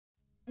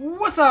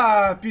What's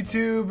up,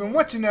 YouTube, and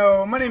what you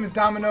know? My name is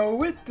Domino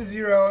with the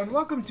Zero, and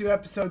welcome to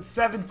episode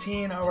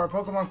 17 of our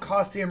Pokémon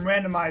Colosseum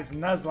Randomized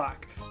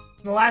Nuzlocke.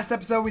 In the last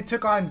episode, we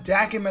took on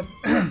Dakim at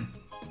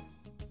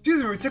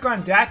we took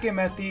on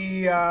Dakim at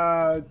the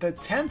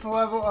 10th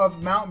level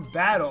of Mount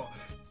Battle.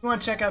 If you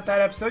want to check out that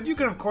episode, you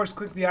can of course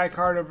click the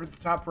iCard over at the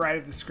top right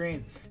of the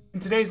screen. In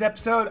today's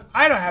episode,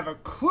 I don't have a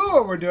clue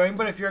what we're doing,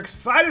 but if you're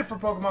excited for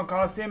Pokémon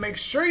Colosseum, make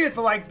sure you hit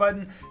the like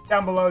button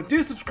down below.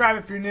 Do subscribe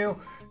if you're new.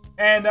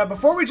 And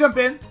before we jump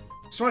in,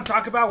 just want to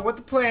talk about what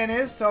the plan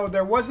is. So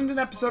there wasn't an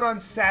episode on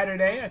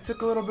Saturday. I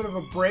took a little bit of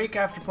a break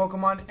after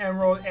Pokemon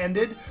Emerald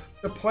ended.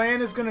 The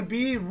plan is going to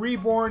be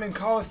Reborn and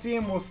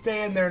Colosseum will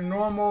stay in their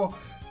normal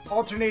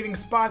alternating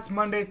spots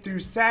Monday through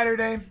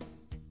Saturday.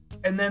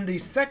 And then the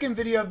second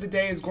video of the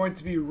day is going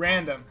to be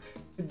random.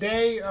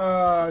 Today,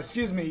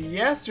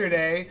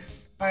 yesterday,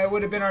 it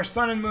would have been our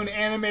Sun and Moon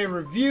anime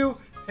review.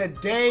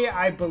 Today,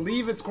 I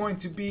believe it's going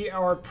to be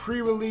our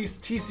pre-release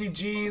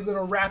TCG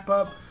little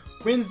wrap-up.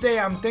 Wednesday,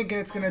 I'm thinking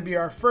it's going to be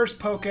our first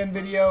Pokken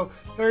video.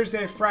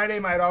 Thursday, Friday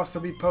might also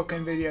be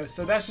Pokken videos.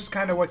 So that's just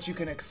kind of what you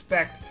can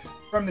expect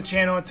from the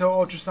channel until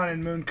Ultra Sun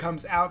and Moon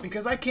comes out,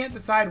 because I can't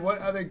decide what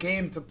other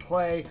game to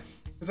play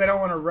because I don't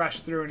want to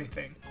rush through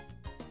anything.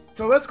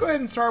 So let's go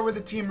ahead and start with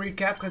the team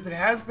recap, because it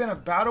has been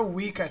about a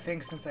week, I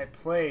think, since I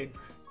played.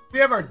 We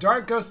have our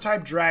Dark Ghost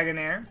type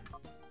Dragonair.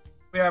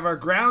 We have our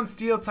Ground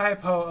Steel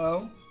type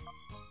Ho-Oh.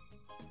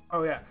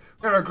 Oh yeah.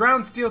 We have our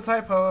Ground Steel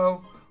type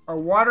Ho-Oh. Our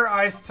Water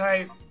Ice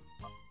type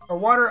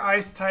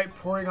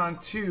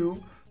Porygon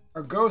 2.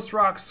 Our Ghost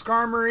Rock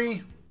Skarmory.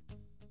 And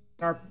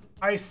our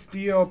Ice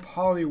Steel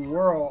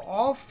Poliwhirl.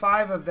 All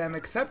 5 of them,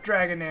 except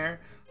Dragonair,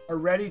 are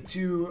ready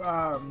to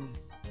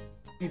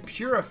be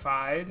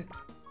purified.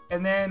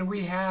 And then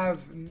we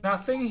have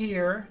nothing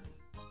here,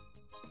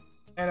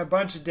 and a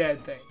bunch of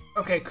dead things.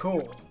 Okay,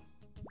 cool.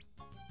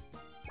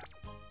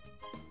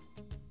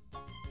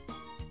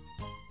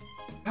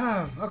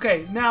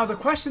 Okay, now the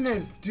question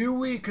is, do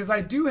we, because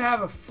I do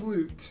have a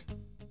flute.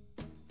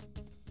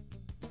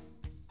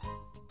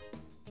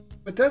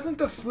 But doesn't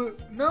the flute,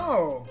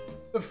 no.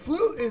 The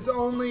flute is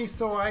only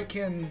so I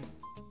can,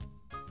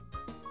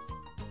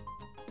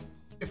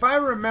 if I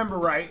remember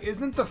right,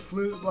 isn't the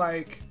flute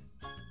like,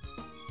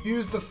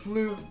 use the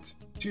flute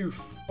to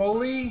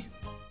fully...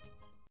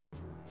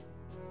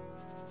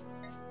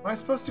 Am I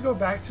supposed to go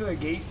back to a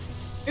gate?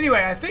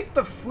 Anyway, I think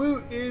the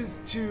flute is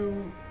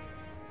to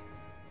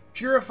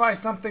purify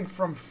something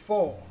from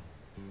full.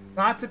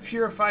 Not to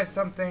purify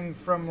something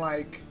from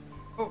like...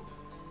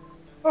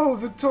 Oh,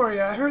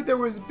 Victoria, I heard there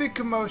was a big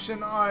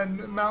commotion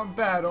on Mount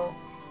Battle.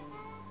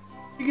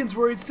 Egan's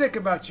worried sick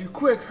about you.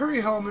 Quick,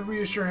 hurry home and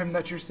reassure him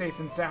that you're safe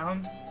and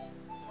sound. That's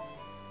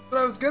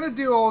what I was gonna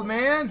do, old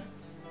man.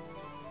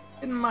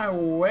 In my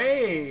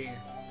way.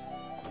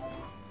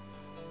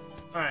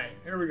 Alright,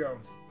 here we go.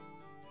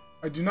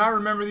 I do not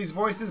remember these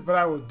voices, but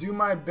I will do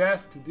my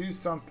best to do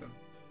something.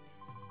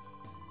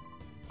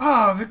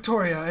 Ah,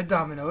 Victoria and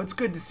Domino, it's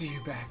good to see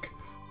you back.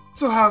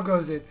 So how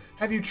goes it?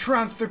 Have you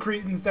trounced the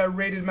cretins that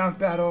raided Mount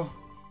Battle?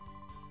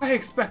 I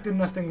expected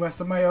nothing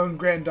less of my own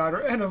granddaughter,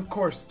 and of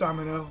course,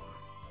 Domino.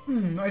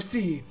 I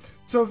see.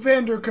 So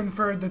Vander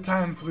conferred the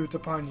time flute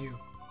upon you.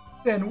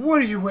 Then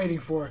what are you waiting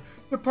for?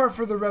 Depart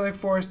for the Relic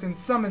Forest and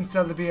summon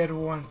Celebi at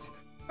once.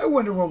 I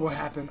wonder what will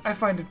happen. I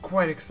find it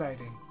quite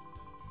exciting.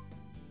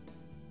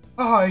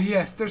 Ah,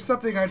 yes, there's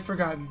something I'd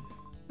forgotten.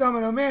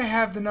 Domino, may I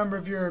have the number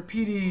of your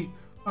PD,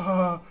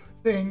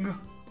 thing?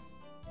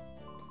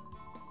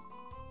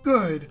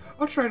 Good.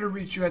 I'll try to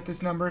reach you at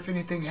this number if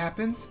anything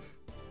happens.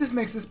 This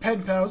makes us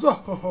pen pals.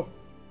 Oh.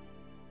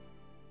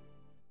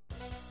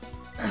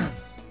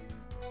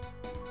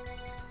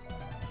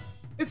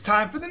 It's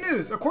time for the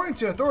news. According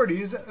to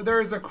authorities,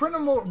 there is a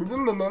criminal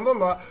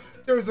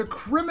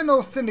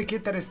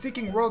syndicate that is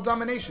seeking world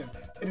domination.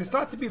 It is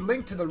thought to be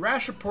linked to the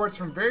rash reports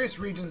from various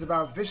regions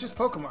about vicious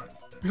Pokemon.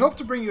 We hope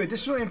to bring you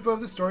additional info of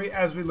the story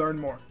as we learn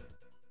more.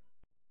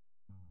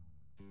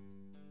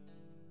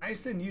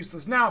 Nice and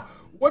useless. Now,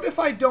 what if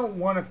I don't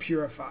want to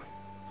purify?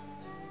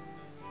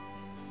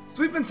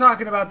 So we've been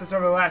talking about this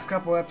over the last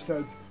couple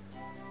episodes.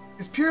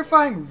 Is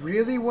purifying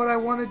really what I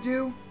want to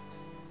do?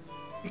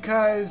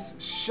 Because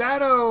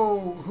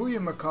Shadow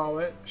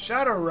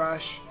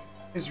Rush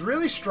is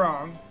really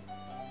strong,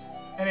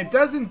 and it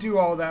doesn't do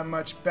all that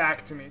much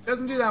back to me. It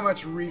doesn't do that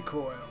much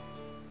recoil.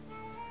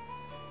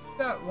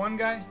 That one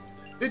guy?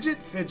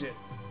 Fidget.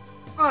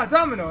 Ah,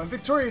 Domino and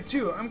Victoria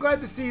too. I'm glad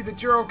to see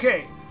that you're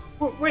okay.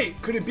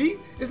 Wait, could it be?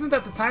 Isn't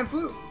that the time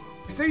flute?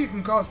 You say you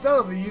can call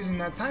Celebi using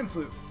that time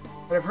flute,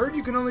 but I've heard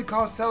you can only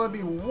call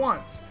Celebi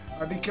once.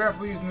 I'd be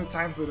careful using the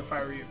time flute if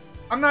I were you.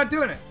 I'm not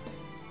doing it.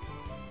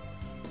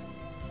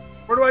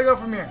 Where do I go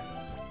from here?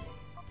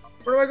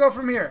 Where do I go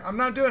from here? I'm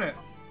not doing it.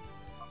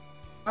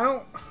 I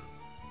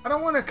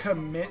don't want to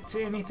commit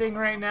to anything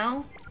right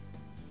now.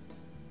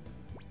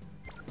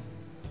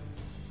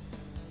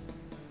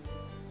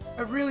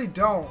 I really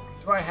don't.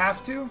 Do I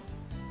have to?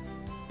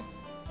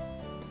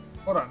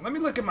 Hold on, let me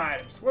look at my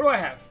items. What do I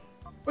have?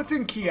 What's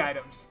in key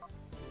items?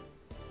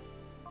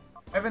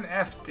 I have an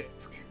F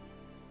disc.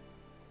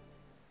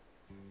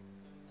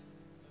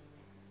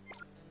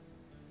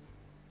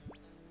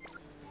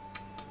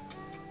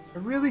 I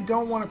really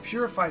don't want to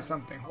purify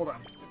something. Hold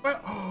on.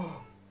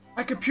 Oh,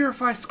 I could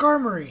purify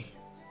Skarmory.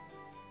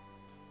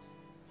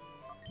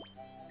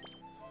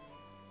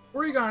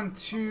 Porygon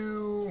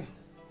 2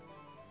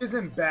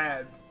 isn't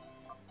bad.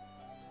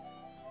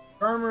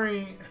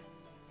 Skarmory,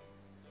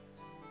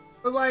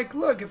 but like,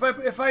 look, if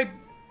I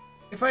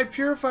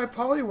purify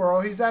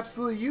Poliwhirl, he's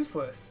absolutely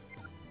useless.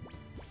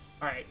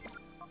 All right.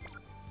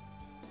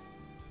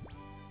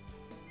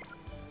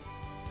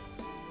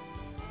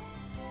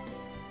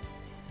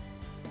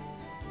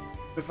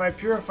 If I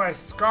purify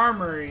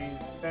Skarmory,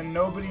 then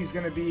nobody's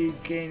gonna be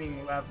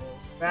gaining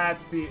levels.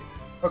 That's the...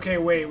 Okay,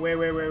 wait.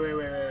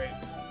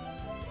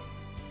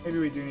 Maybe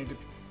we do need to...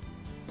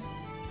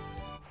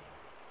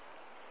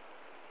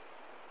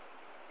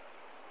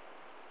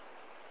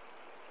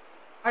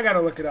 I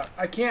gotta look it up.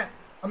 I can't...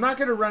 I'm not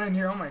gonna run in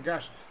here... Oh my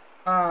gosh.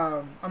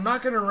 I'm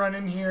not gonna run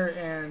in here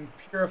and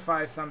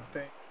purify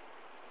something.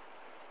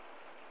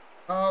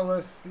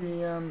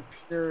 Colosseum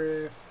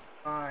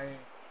purifying.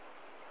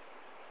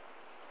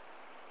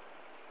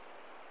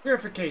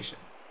 Purification.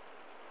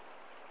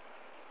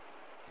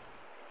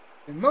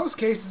 In most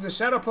cases, a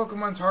Shadow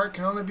Pokemon's heart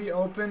can only be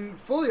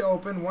fully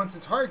open once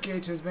its heart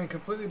gauge has been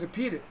completely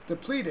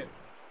depleted.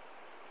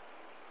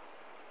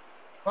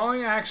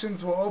 Following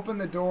actions will open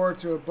the door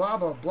to a blah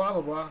blah blah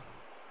blah blah.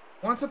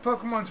 Once a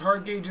Pokemon's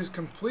heart gauge is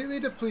completely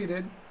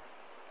depleted,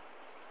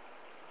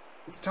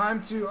 it's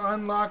time to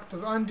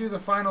undo the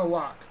final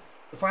lock.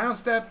 The final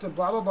step to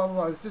blah blah blah blah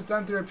blah. This is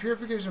done through a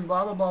purification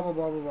blah blah blah blah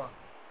blah blah blah.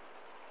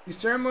 These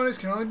ceremonies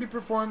can only be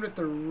performed at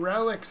the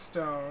Relic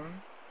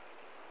Stone,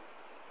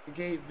 the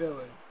Gate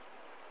Village.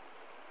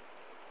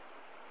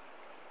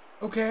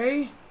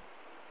 Okay.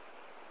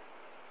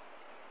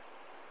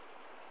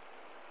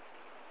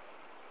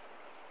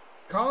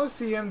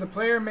 Colosseum, the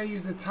player may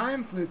use a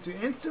Time Flute to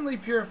instantly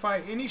purify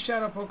any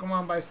Shadow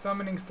Pokemon by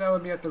summoning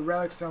Celebi at the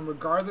Relic Stone,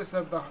 regardless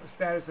of the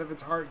status of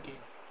its heart gate.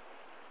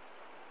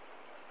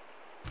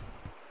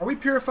 Are we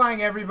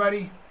purifying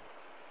everybody?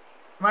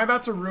 Am I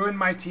about to ruin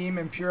my team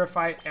and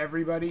purify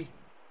everybody?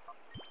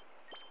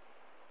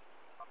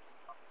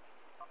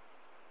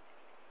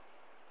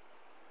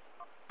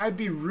 I'd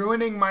be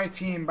ruining my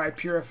team by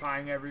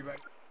purifying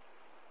everybody.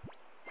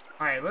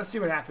 Alright, let's see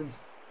what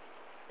happens.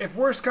 If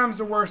worse comes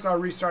to worse, I'll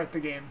restart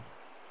the game.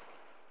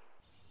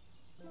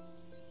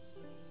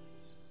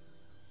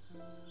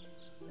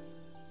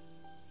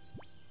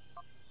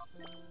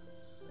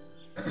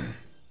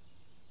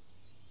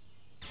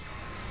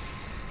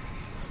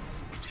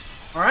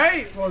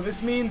 Alright, well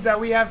this means that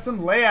we have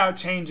some layout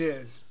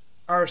changes.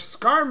 Our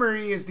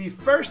Skarmory is the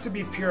first to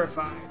be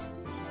purified.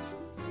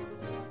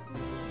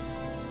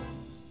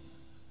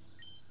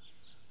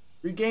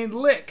 Regained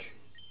Lick.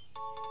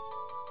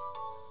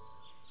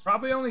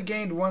 Probably only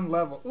gained 1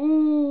 level.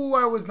 Ooh,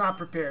 I was not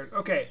prepared.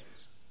 Okay.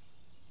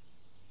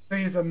 So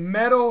he's a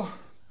Metal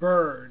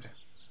Bird.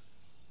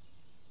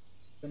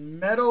 The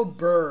Metal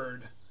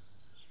Bird.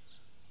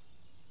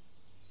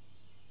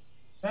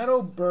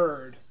 Metal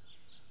Bird.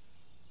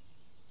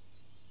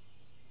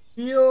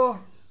 Steel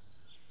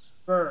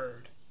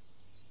Bird.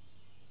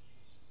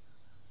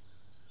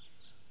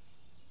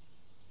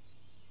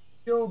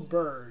 Steel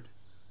Bird.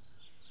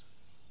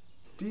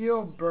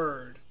 Steel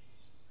Bird.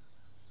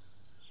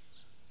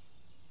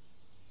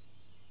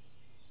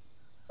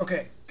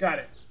 Okay, got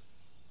it.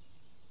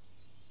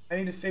 I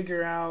need to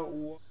figure out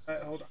what...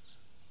 hold on.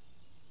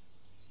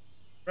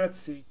 Let's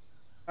see.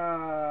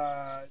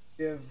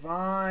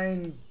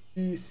 Divine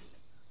Beast.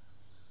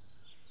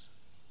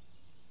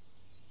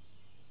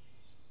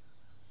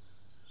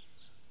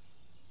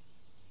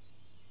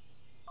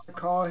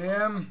 Call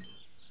him.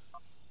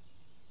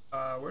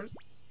 Where's...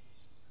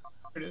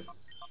 There it is.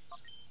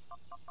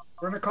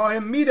 We're gonna call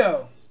him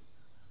Mito.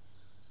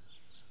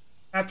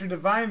 After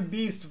Divine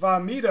Beast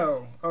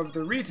Vomito of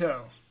the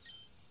Rito.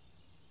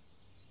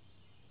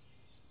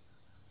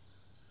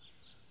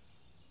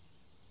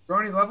 Grow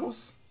any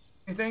levels?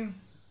 Anything?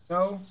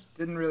 No?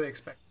 Didn't really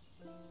expect.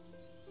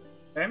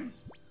 Okay.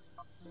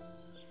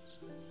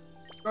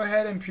 Go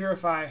ahead and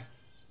purify.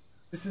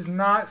 This is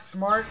not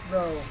smart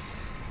though.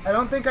 I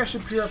don't think I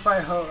should purify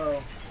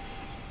Ho-Oh.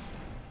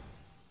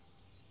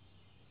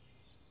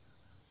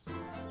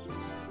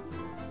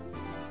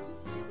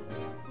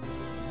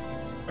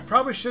 I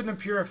probably shouldn't have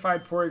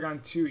purified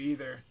Porygon 2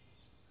 either.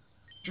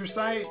 Future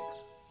Sight.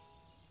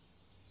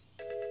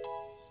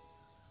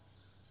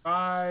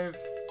 5.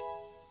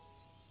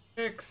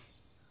 6.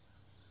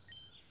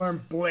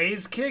 Learn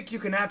Blaze Kick? You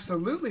can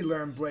absolutely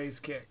learn Blaze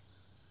Kick.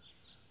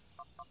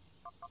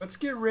 Let's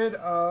get rid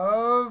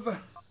of...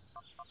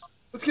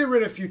 Let's get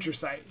rid of Future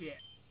Sight, yeah.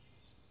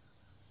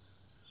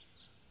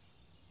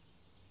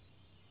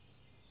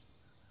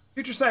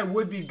 Future Sight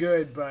would be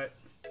good, but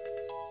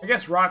I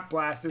guess Rock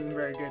Blast isn't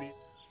very good either.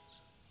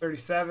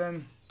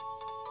 37.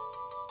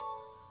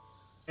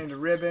 And a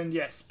ribbon.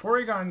 Yes,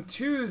 Porygon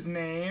 2's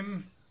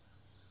name.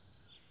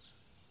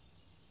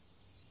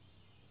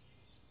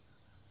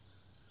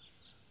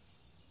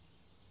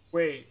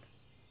 Wait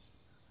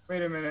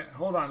a minute.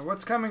 Hold on.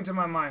 What's coming to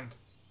my mind?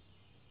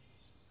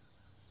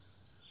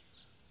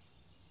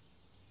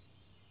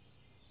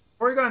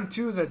 Porygon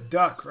 2 is a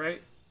duck,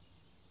 right?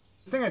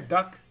 This thing a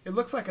duck? It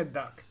looks like a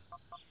duck.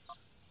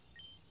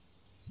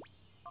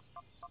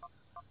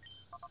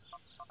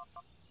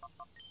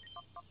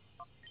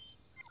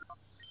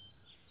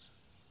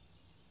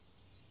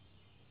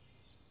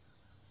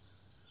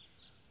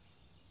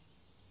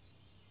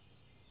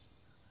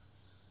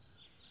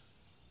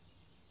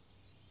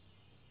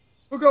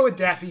 We'll go with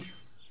Daffy.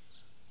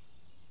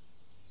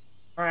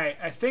 Alright,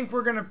 I think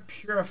we're gonna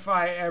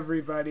purify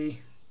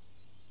everybody.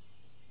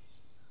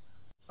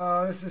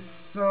 Oh, this is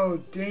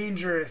so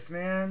dangerous,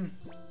 man.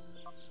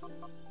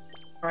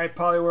 Alright,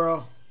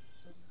 Poliwhirl.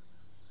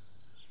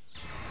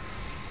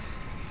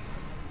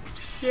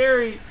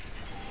 Scary.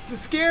 It's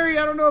scary.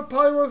 I don't know if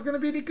Poliwhirl's gonna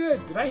be any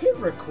good. Did I hit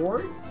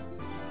record?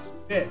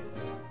 Did.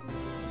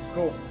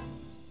 Cool.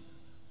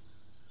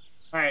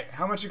 Alright,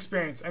 how much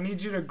experience? I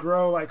need you to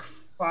grow like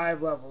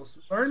 5 levels.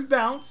 Learn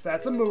Bounce.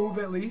 That's a move,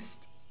 at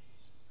least.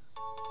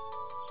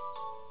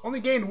 Only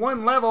gained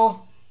 1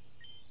 level.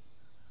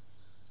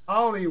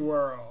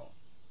 Poliwhirl.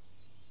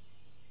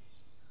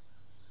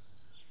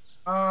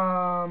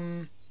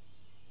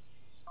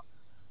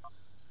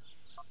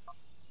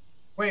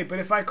 Wait, but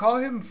if I call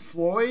him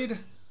Floyd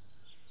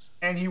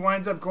and he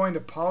winds up going to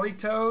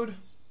Politoed,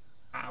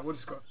 we'll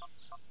just go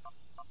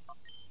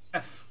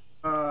F.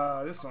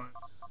 This one.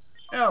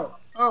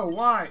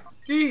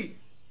 L-O-Y-D.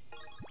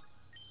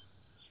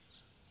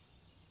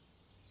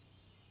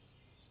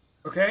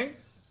 Okay,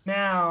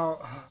 now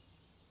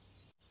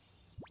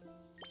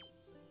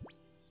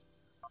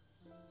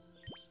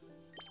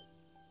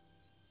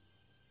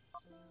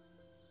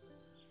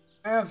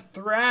I have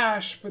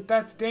Thrash, but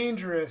that's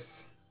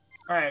dangerous.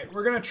 Alright,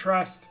 we're gonna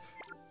trust.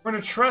 We're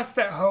gonna trust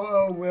that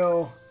Ho-Oh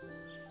will...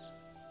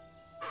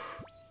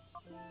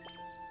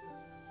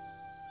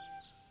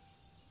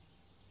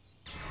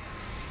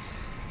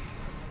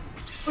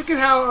 Look at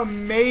how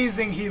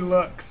amazing he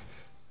looks.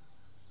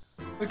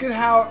 Look at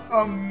how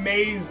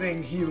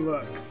amazing he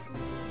looks.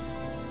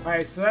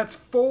 Alright, so that's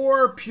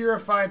 4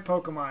 purified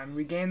Pokemon.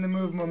 We gained the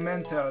move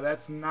Memento.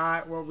 That's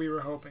not what we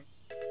were hoping.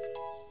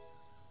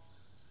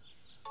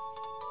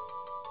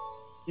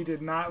 He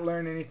did not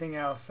learn anything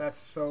else. That's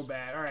so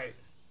bad. Alright.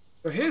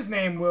 So his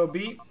name will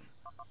be...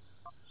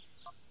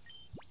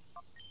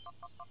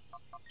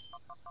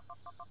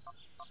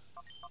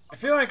 I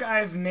feel like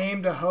I've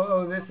named a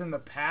Ho-Oh this in the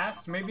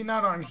past. Maybe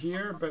not on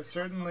here, but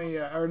certainly...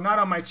 or not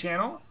on my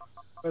channel.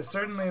 But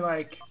certainly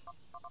like...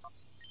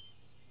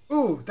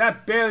 Ooh,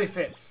 that barely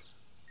fits.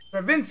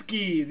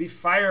 Stravinsky, the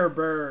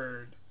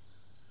Firebird.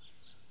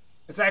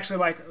 It's actually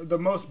like the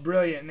most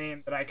brilliant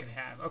name that I could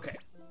have. Okay.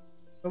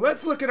 So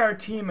let's look at our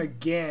team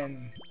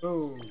again.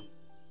 Ooh.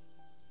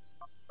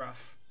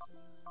 Rough.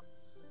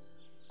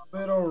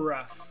 Little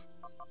rough.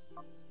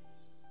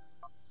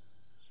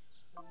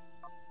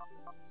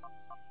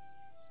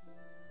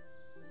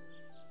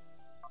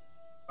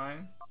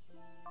 Fine.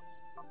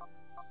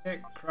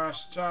 Kick,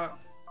 cross chop.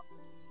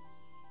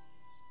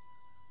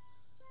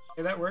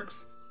 Okay, that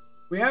works.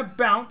 We have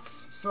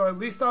Bounce, so at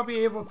least I'll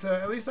be able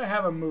to, at least I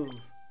have a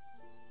move.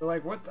 So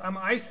like what,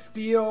 Ice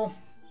Steel.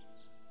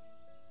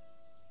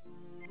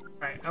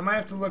 Alright, I might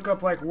have to look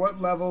up like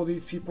what level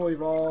these people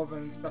evolve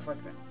and stuff like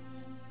that.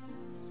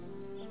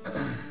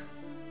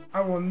 I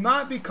will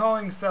not be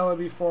calling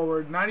Celebi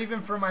forward, not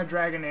even for my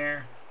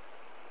Dragonair.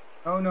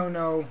 Oh no,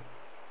 no.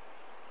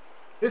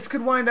 This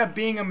could wind up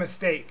being a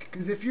mistake,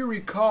 because if you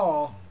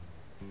recall,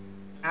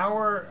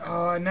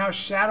 our now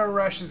Shadow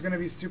Rush is going to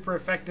be super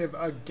effective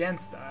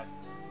against us.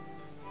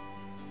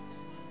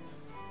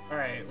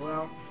 Alright,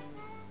 well,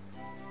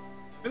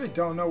 I really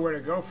don't know where to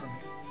go from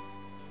here.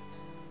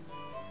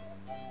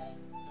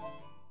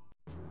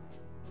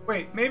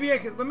 Wait, maybe I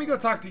could, let me go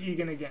talk to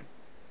Egan again.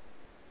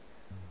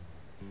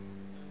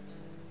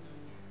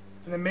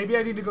 And then maybe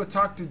I need to go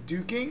talk to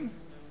Duking.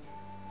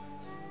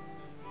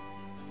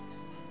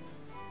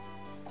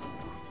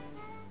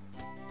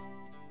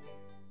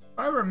 If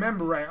I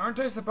remember right, aren't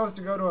I supposed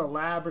to go to a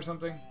lab or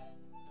something?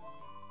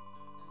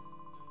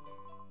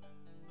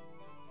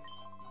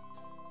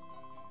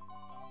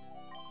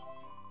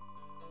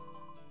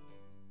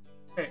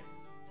 Okay,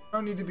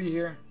 don't need to be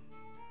here.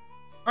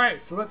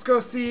 Alright, so let's go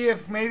see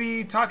if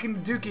maybe talking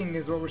to Duking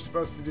is what we're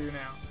supposed to do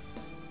now.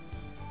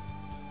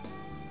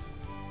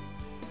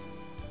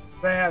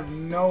 I have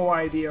no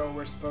idea what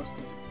we're supposed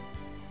to do.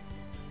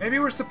 Maybe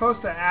we're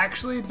supposed to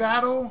actually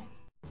battle?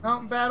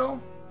 Mountain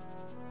battle?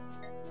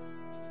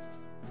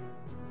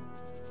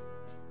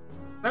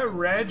 Is that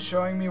red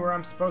showing me where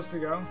I'm supposed to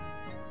go?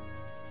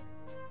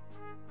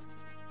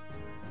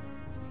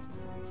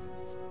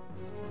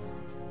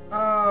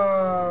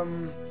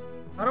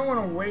 I don't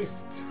want to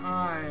waste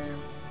time.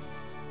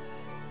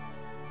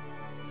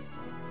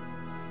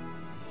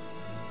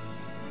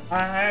 I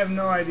have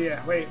no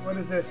idea. Wait, what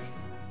is this?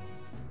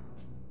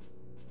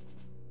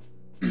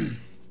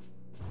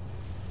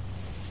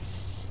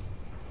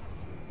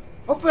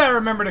 Hopefully I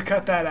remember to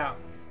cut that out.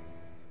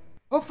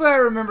 Hopefully I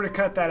remember to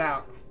cut that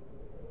out.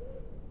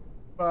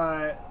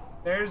 But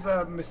there's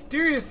a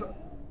mysterious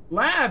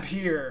lab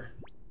here.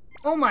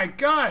 Oh my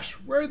gosh,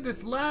 where'd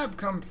this lab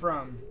come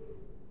from?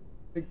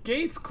 The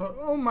gate's closed.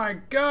 Oh my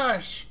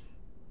gosh.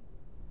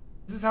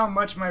 This is how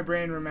much my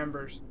brain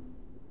remembers.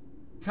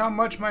 It's how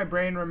much my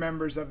brain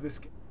remembers of this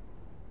game.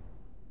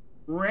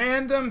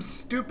 Random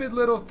stupid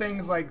little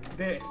things like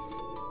this.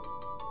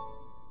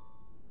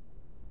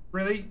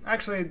 Really?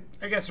 Actually,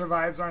 I guess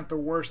revives aren't the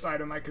worst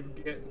item I could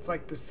get. It's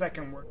like the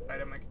second worst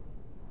item I could get.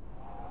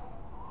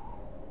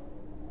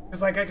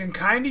 It's like I can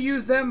kind of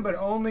use them, but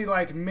only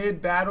like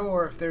mid-battle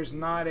or if there's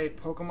not a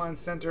Pokemon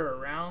Center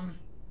around.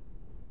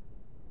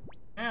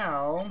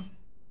 Now...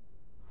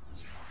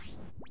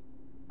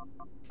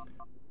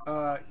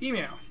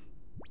 email.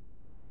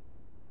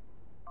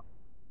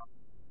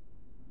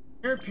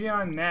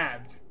 European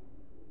nabbed.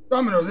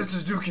 Domino, this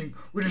is Duking.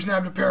 We just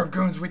nabbed a pair of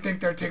goons. We think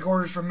they're take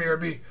orders from Mirror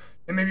B.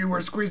 And maybe we're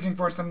squeezing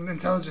for some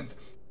intelligence.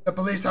 The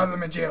police have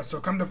them in jail, so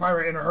come to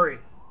Pyrite in a hurry.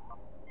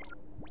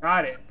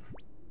 Got it.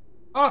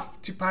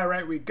 Off to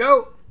Pyrite we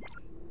go.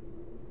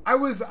 I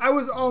was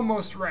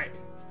almost right.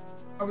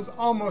 I was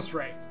almost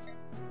right.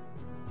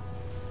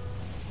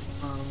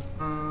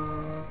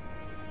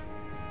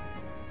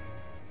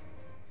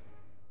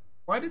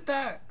 Why did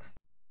that...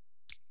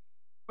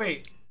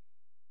 Wait.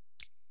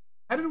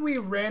 How did we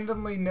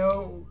randomly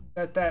know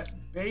that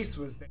that base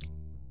was there?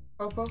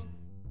 Popo?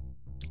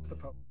 What's the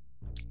Popo?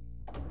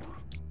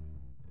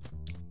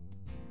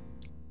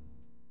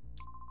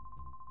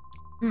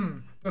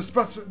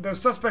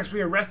 Those suspects we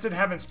arrested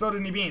haven't spilled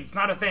any beans.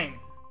 Not a thing.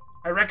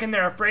 I reckon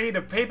they're afraid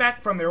of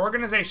payback from their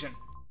organization.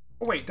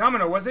 Oh wait,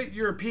 Domino, was it?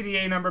 Your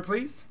PDA number,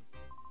 please?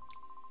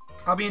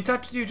 I'll be in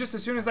touch with you just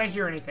as soon as I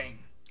hear anything.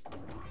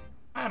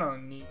 I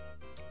don't need...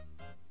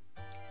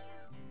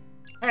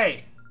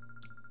 Hey!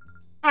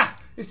 Ah!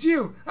 It's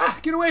you! Ah!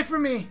 Get away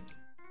from me!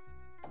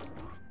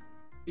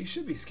 You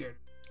should be scared.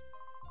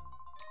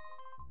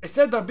 They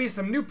said there'll be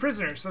some new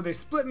prisoners, so they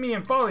split me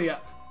and Folly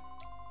up.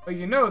 But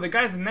you know, the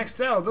guys in the next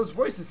cell, those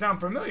voices sound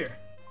familiar.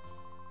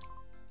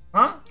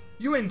 Huh?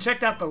 You went and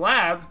checked out the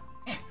lab?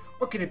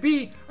 What could it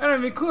be? I don't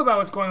have any clue about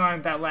what's going on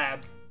in that lab.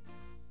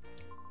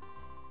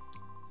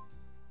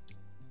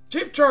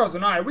 Chief Charles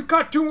and I, we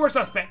caught 2 more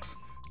suspects.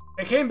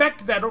 They came back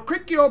to that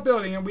creaky old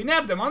building and we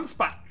nabbed them on the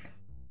spot.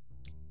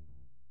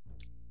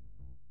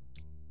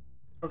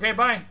 Okay,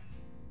 bye.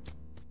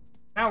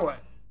 Now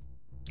what?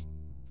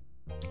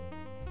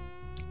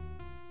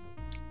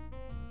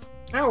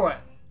 Now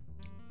what?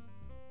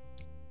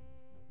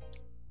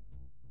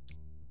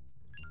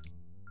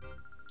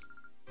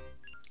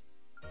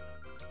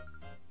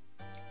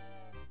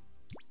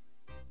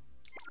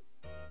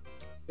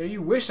 Yeah,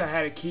 you wish I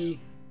had a key.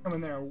 Come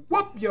in there and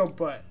whoop your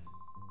butt.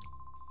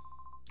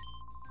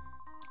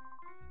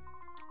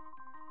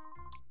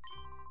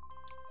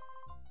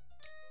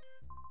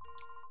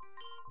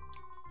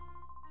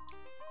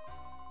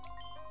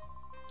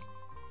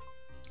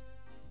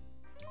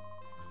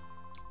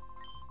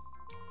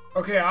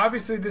 Okay,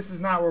 obviously this is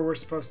not where we're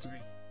supposed to be.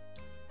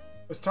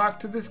 Let's talk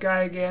to this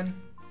guy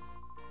again.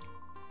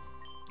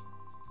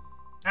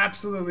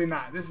 Absolutely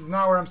not. This is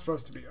not where I'm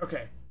supposed to be.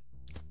 Okay.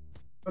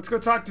 Let's go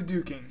talk to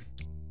Duking.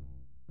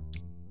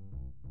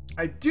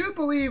 I do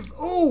believe...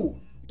 Oh!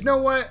 You know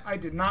what? I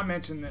did not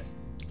mention this.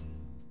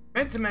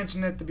 Meant to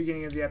mention it at the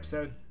beginning of the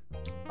episode.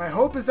 My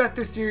hope is that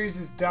this series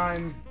is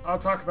done. I'll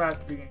talk about it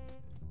at the beginning.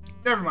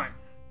 Never mind.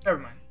 Never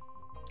mind.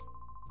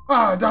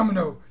 Ah,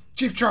 Domino!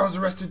 Chief Charles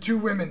arrested 2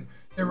 women.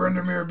 They were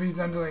under Mirror B's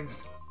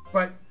underlings.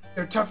 But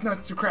they're tough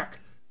nuts to crack.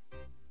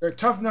 They're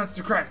tough nuts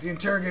to crack. The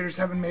interrogators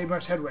haven't made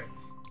much headway.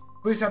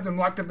 Police have them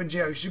locked up in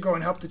jail. You should go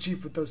and help the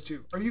chief with those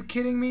 2. Are you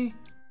kidding me?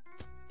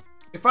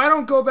 If I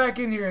don't go back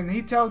in here and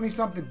he tells me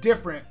something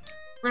different,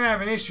 we're gonna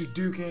have an issue,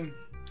 Duking.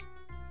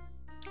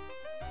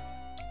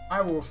 I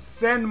will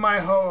send my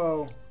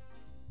ho-oh.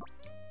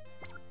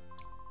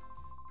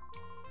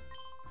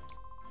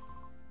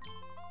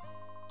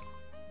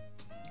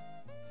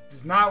 This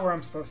is not where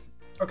I'm supposed to be.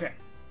 Okay.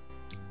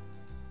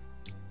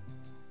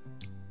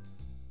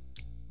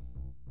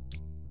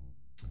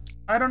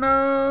 I don't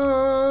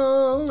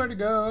know where to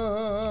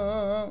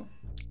go.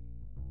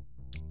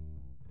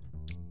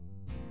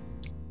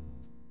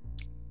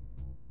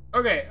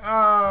 Okay,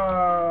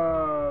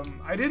 I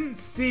didn't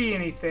see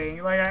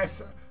anything. Like,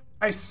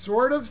 I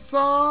sort of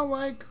saw,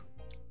 like...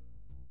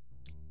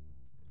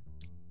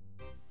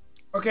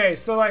 Okay,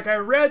 so, like, I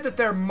read that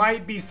there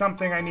might be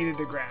something I needed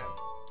to grab.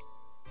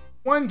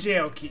 1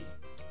 jail key.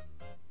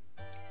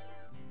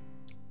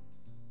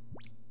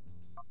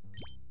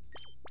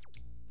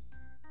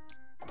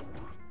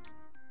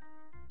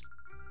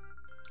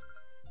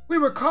 We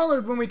were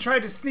collared when we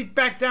tried to sneak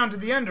back down to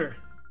the Under.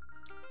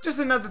 Just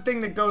another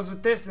thing that goes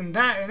with this and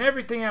that and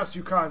everything else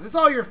you cause. It's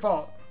all your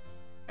fault.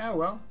 Yeah,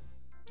 well.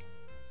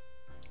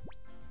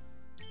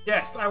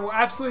 Yes, I will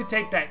absolutely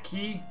take that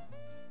key.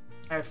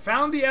 I have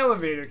found the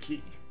elevator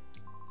key.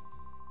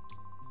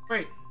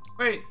 Wait,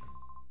 wait.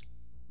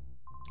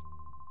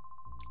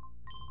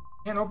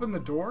 Can't open the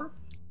door?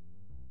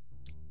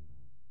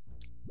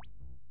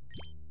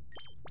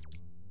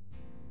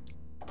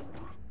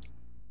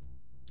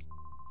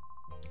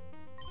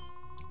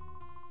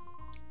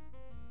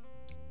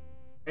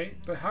 Okay,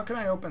 but how can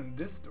I open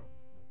this door?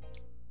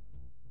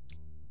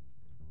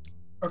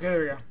 Okay, there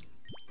we go.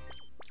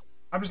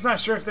 I'm just not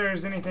sure if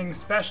there's anything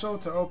special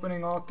to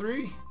opening all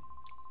three.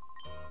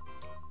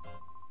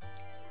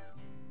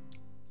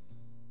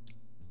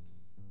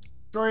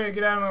 Victoria,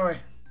 get out of my way.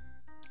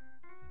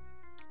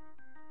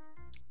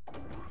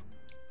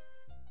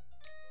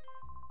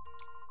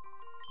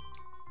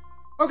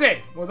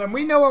 Okay, well then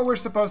we know what we're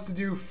supposed to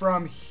do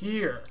from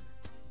here.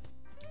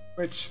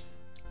 Which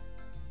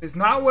is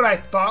not what I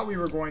thought we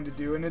were going to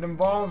do, and it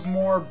involves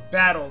more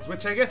battles,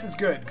 which I guess is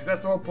good, because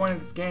that's the whole point of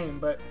this game,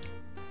 but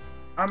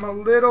I'm a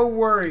little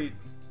worried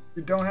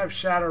we don't have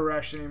Shadow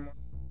Rush anymore.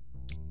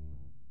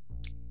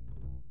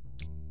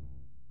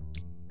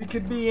 We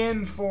could be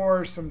in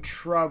for some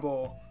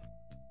trouble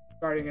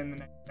starting in the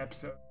next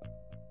episode.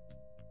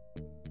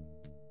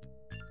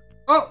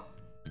 Oh!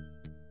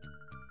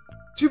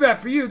 Too bad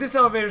for you, this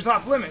elevator's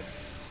off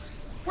limits.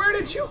 Where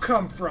did you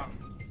come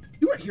from?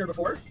 You weren't here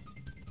before.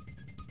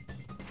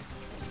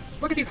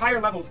 Look at these higher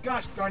levels.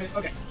 Gosh darn it.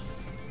 Okay.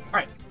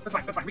 Alright, that's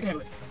fine, that's fine. We can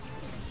handle this.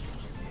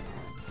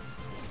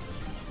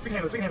 We can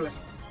handle this, we can handle this.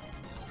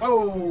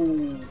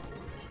 Whoa!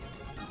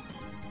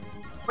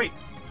 Wait.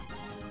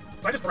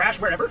 Do I just thrash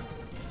wherever?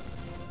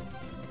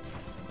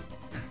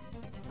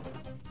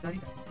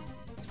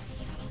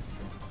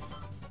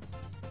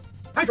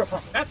 Hydro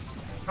Pump. That's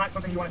not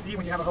something you want to see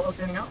when you have a Ho-Oh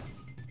standing out.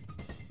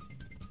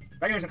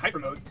 Dragonair's in hyper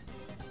mode.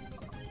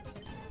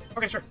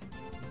 Okay, sure.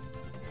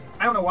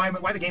 I don't know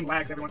why the game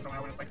lags every once in a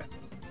while when it's like that.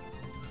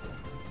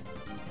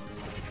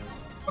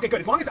 Okay, good.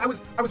 As long as I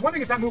was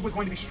wondering if that move was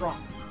going to be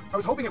strong. I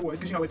was hoping it would,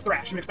 because you know it's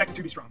Thrash. You would expect it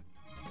to be strong.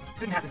 It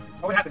didn't happen.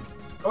 Oh, it happened.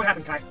 Oh, it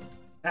happened, Kai. It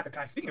happened,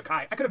 Kai. Speaking of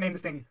Kai, I could have named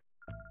this thing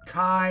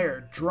Kai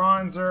or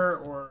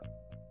Dronzer or...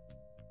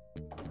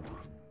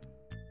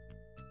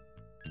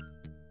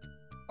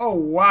 Oh,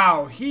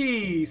 wow.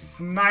 He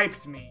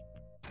sniped me.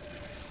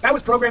 That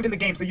was programmed in the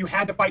game, so you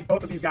had to fight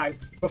both of these guys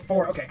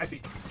before... Okay, I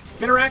see.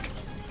 Spinarak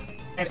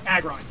and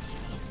Aggron.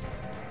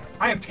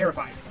 I am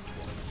terrified.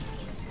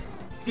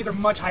 These are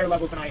much higher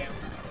levels than I am.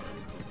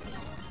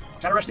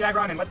 Shadow Rush the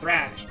Aggron and let's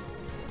thrash.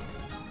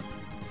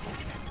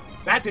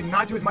 That did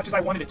not do as much as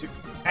I wanted it to,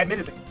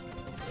 admittedly.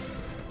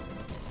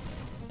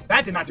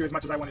 That did not do as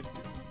much as I wanted it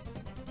to.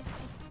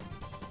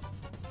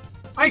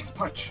 Ice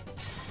Punch.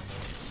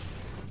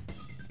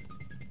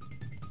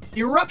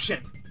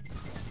 Eruption.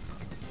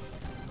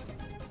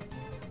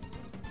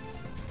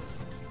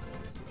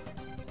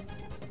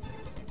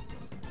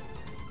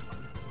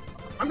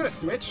 I'm gonna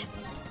switch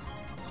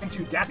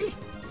into Daffy.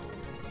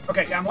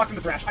 Okay, yeah, I'm locked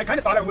into Thrash. I kind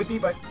of thought I would be,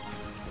 but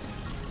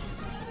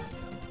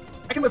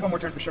I can live one more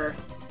turn for sure.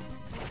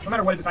 No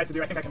matter what it decides to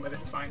do, I think I can live it.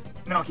 It's fine.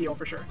 And then I'll heal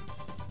for sure.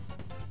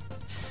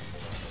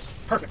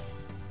 Perfect.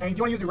 And do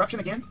you want to use Eruption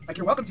again? Like,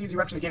 you're welcome to use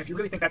Eruption again if you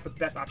really think that's the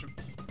best option.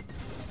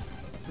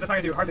 Because that's not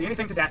going to do hardly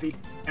anything to Daffy,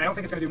 and I don't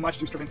think it's going to do much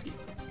to Stravinsky.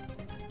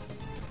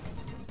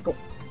 Cool.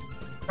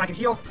 Now I can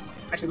heal.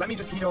 Actually, let me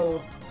just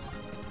heal.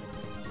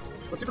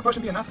 Will Super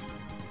Potion be enough?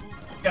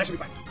 Yeah, that should be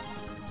fine.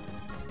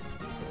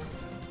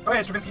 Go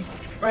ahead, Stravinsky.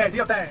 Go ahead,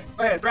 deal thing.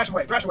 Go ahead, thrash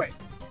away, thrash away.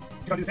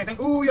 You gonna do the same thing?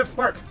 Ooh, you have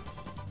Spark.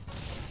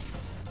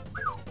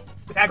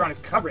 This Aggron is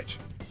coverage.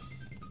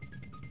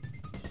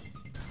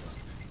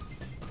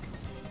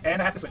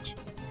 And I have to switch.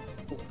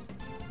 Cool.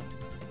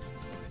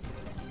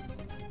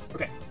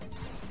 Okay.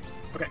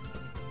 Okay.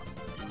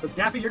 So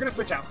Daffy, you're gonna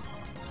switch out.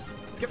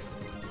 Let's get...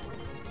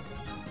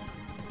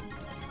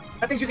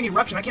 That thing's using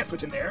Eruption. I can't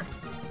switch in there.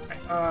 Okay,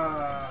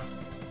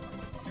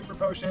 Super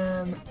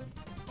Potion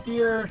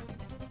here.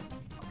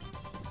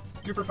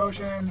 Super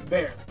Potion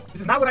there. This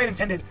is not what I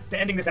intended to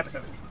ending this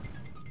episode.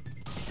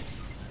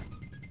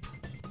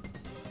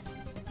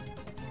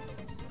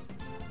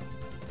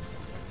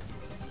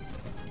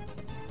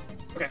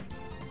 Okay.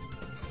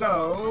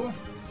 So...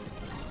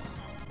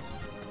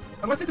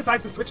 Unless it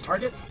decides to switch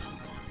targets,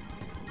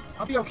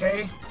 I'll be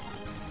okay.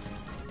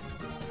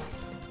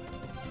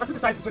 Unless it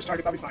decides to switch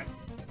targets, I'll be fine.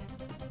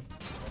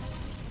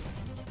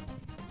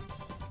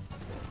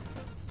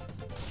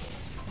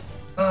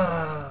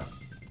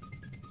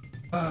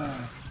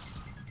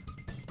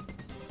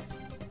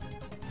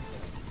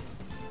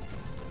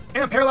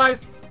 And I'm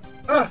paralyzed.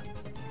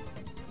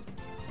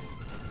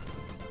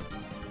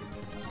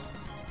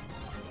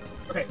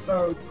 Okay,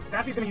 so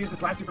Daffy's going to use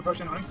this last Super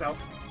Potion on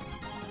himself,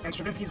 and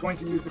Stravinsky's going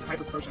to use this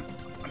Hyper Potion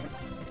on him.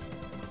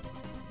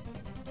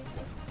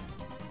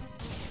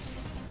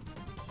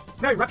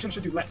 So now Eruption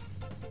should do less.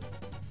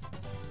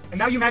 And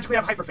now you magically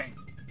have Hyper Fang.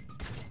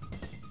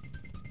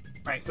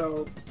 Alright,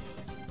 so...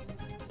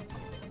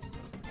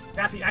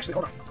 Daffy, actually,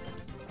 hold on.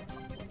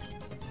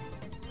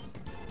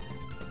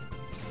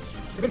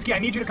 Stravinsky, I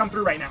need you to come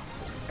through right now.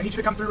 I need you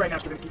to come through right now,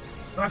 Stravinsky.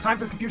 I don't have time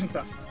for this confusion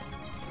stuff.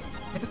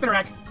 Hit the spinner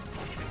rack.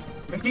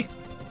 Stravinsky.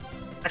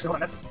 Actually, hold on,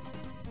 that's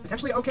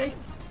potentially okay.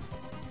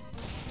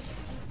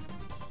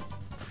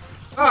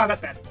 Ah,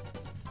 that's bad.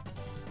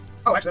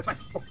 Oh, actually, that's fine.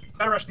 Cool.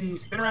 Battle Rush the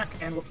spinner rack,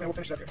 and we'll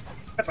finish it up here.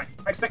 That's fine.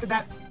 I expected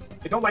that.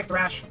 They don't like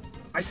Thrash.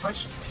 Ice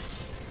Punch.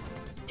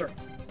 Sure.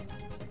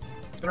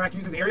 Spinner rack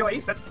uses Aerial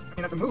Ace. That's, I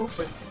mean, that's a move,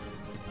 but...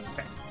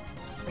 Okay.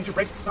 Major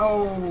break.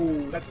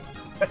 Oh, that's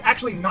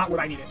actually not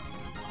what I needed.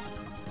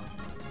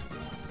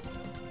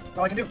 That's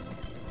all I can do.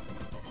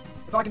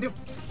 That's all I can do.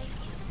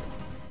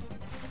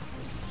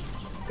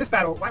 This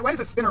battle, why does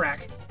a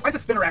Spinnerack? Why is a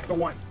Spinnerack the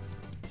one?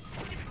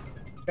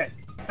 Okay,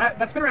 that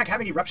Spinnerack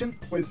having Eruption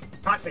was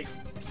not safe.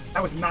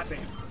 That was not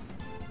safe.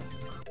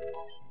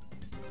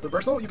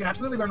 Reversal, you can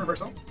absolutely learn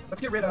Reversal.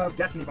 Let's get rid of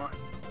Destiny Bond.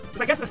 Because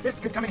I guess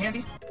Assist could come in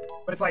handy,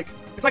 but it's like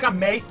I'm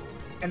May,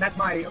 and that's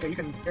my, okay, you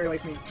can aerial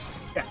ace me.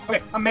 Yeah,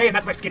 okay, I'm May and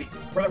that's my Skitty.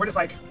 We're just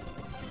like,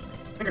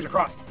 fingers are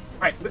crossed.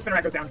 Alright, so this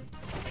Spinnerack goes down.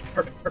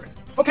 Perfect, perfect.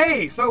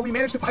 Okay, so we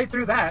managed to fight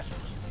through that.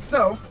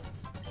 So,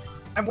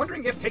 I'm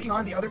wondering if taking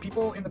on the other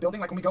people in the building,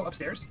 like when we go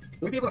upstairs,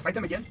 will we be able to fight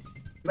them again?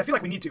 Because I feel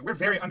like we need to. We're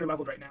very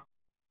underleveled right now.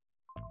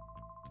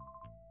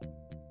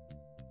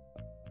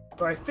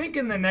 So I think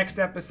in the next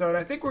episode,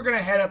 I think we're going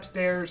to head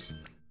upstairs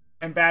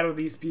and battle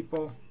these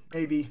people.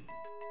 Maybe.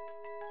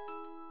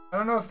 I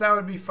don't know if that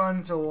would be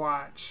fun to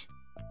watch.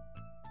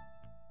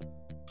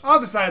 I'll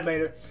decide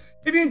later.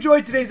 If you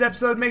enjoyed today's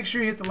episode, make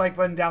sure you hit the like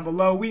button down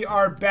below. We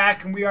are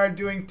back and we are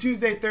doing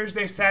Tuesday,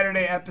 Thursday,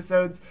 Saturday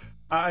episodes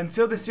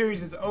until the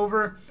series is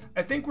over.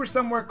 I think we're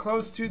somewhere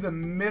close to the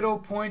middle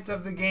point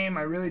of the game.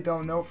 I really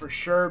don't know for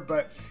sure,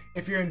 but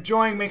if you're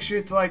enjoying, make sure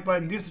you hit the like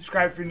button, do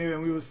subscribe if you're new,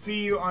 and we will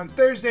see you on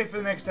Thursday for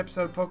the next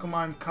episode of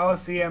Pokemon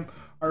Colosseum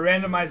or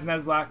Randomized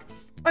Nuzlocke.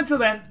 Until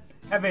then,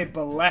 have a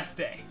blessed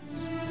day.